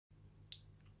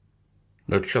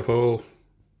Nudge Shuffle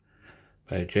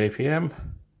by JPM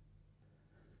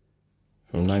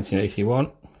from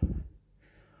 1981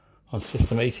 on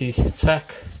System 80 Tech.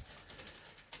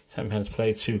 10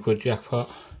 play, £2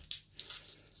 jackpot.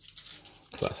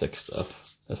 Classic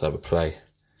stuff. Let's have a play.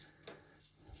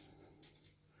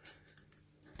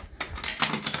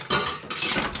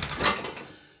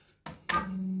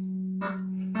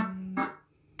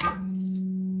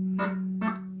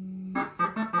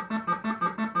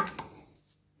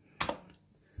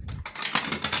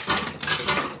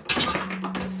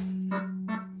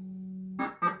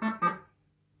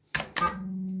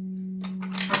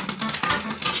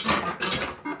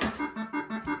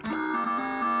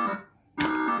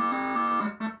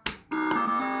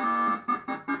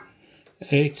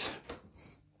 Eight.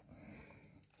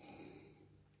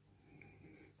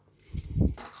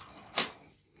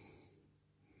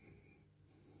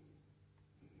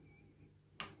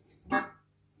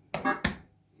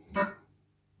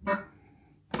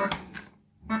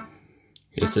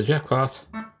 Here's the jackpot.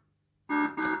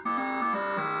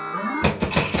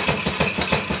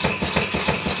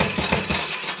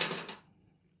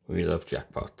 We love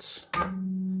jackpots.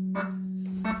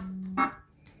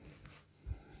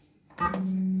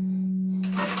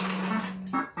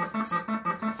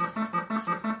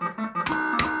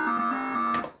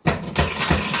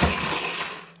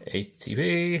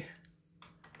 TV.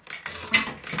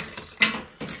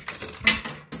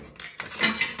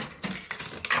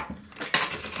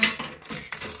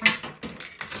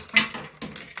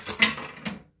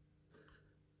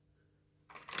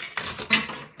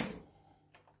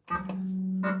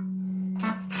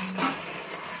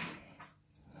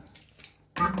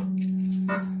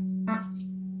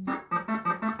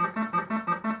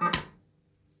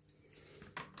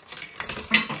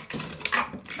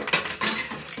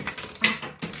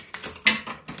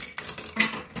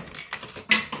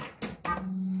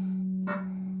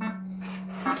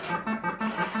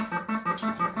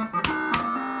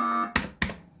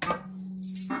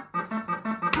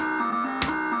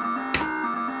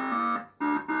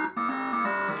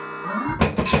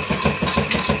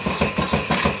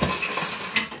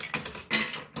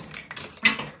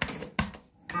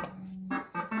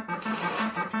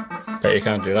 Bet you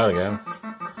can't do that again.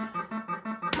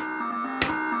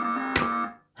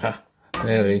 Ha,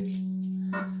 nearly.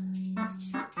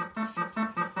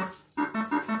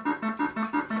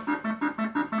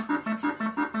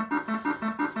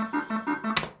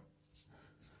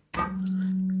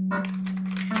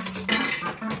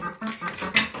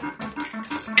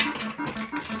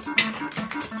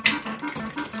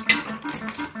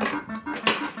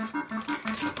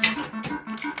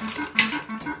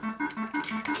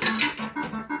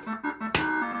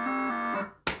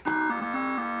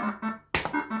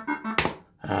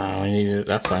 I needed it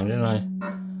that time, didn't I?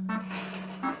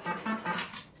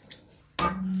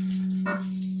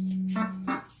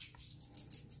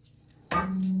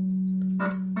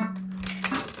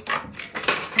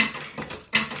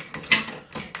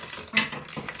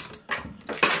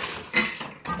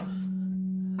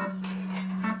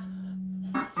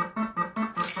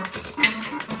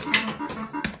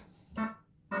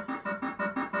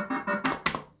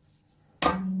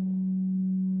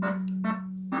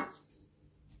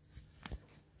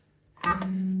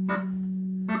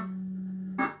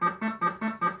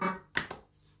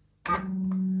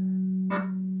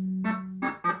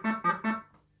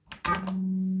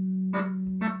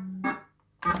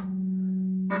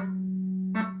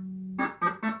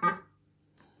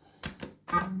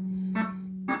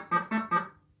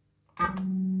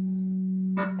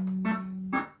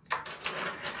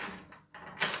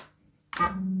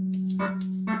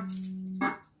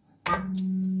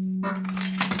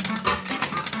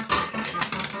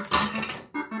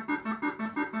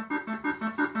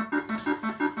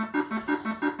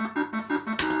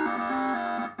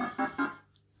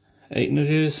 Eight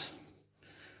nudges.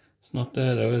 It's not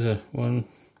there though, is it? One.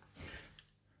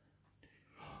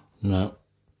 No.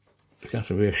 It's got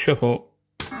to be a shuffle.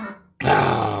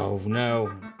 Oh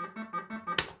no.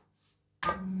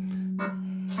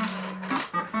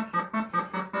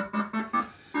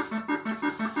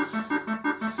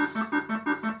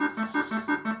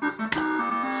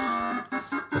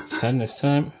 That's 10 this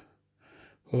time.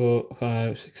 4,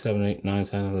 5, 6, 7, 8, 9,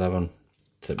 10, 11.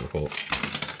 Typical.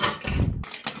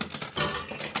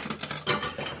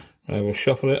 I will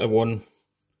shuffle it at one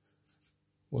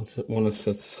at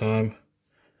a time.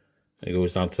 It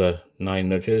goes down to 9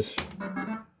 nudges.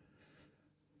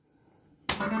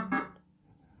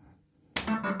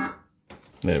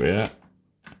 There we are.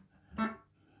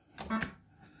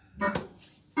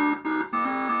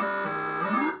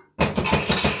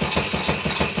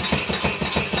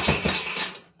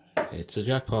 It's a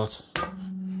jackpot.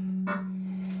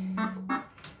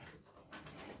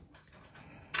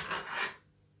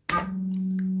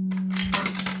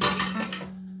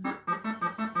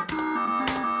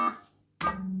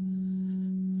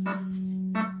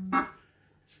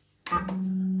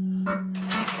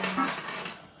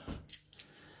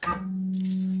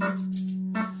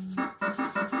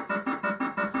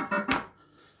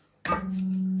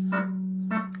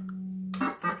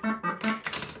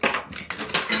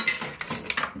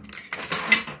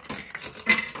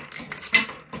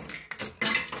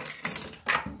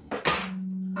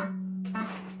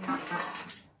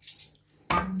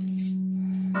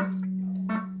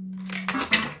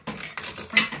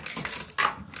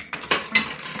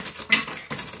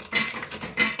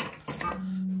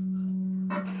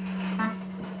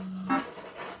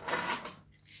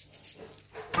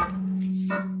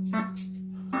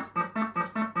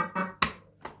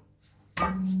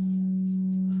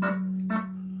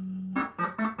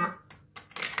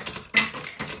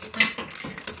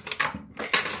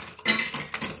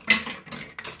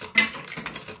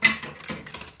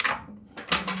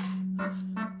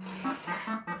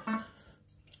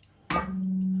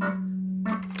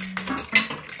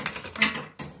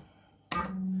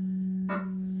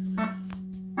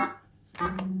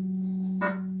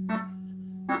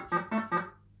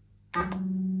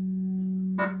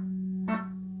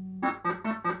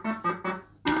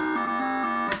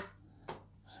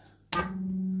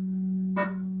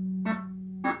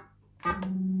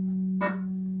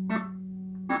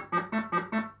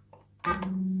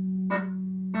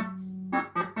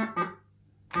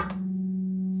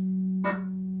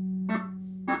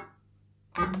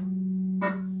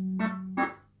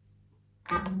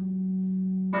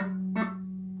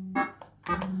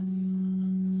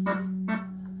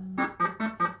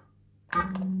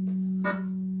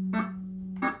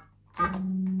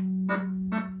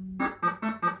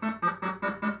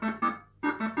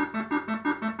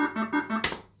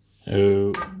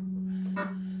 Oh.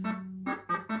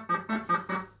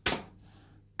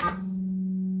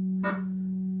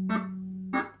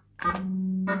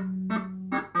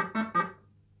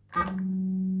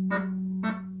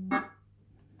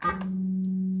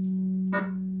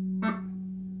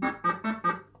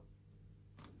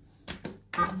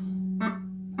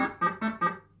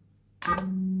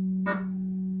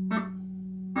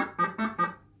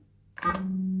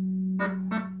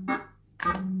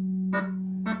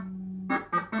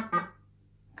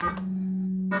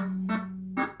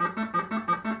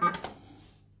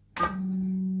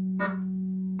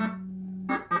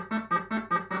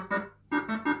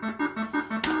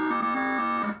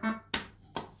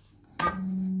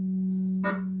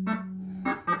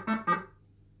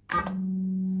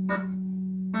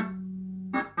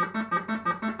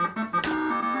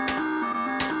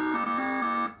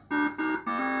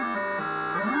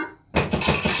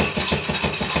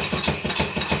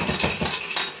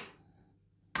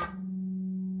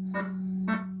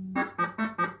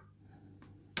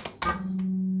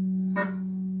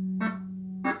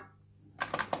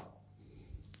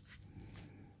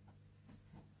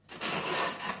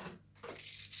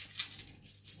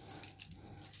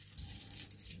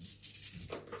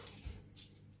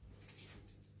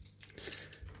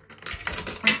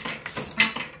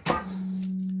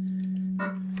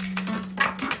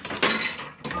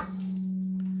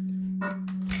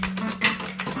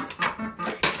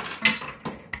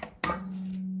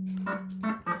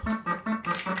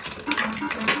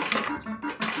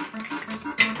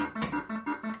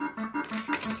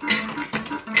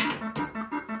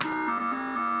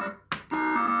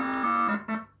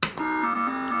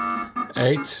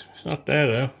 Eight. It's not there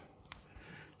though.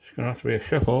 It's going to have to be a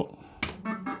shuffle.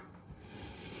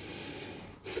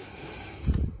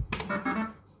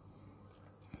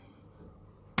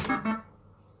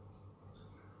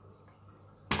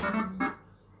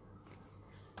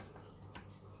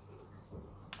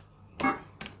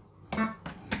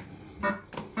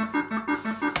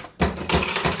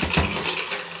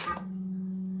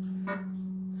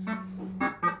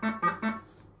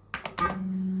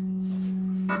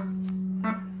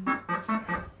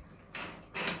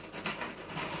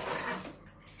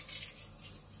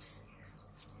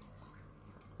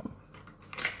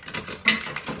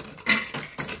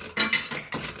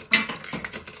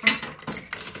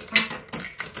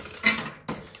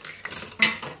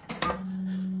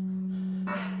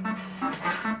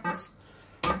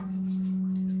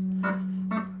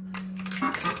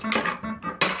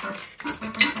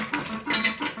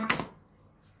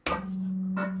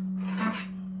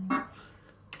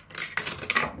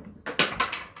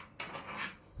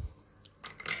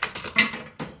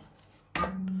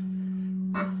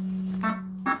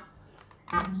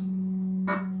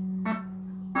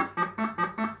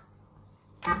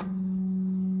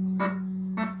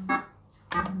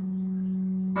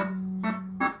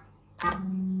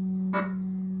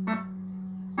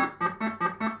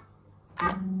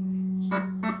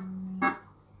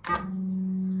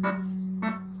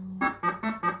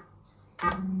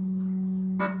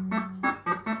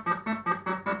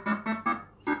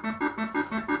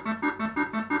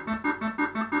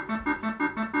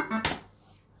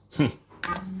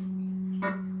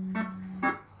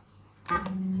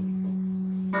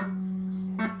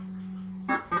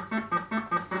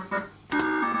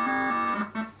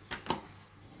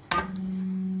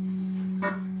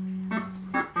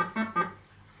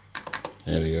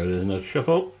 There we go, there's another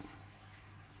shuffle.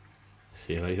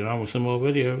 See you later on with some more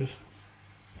videos.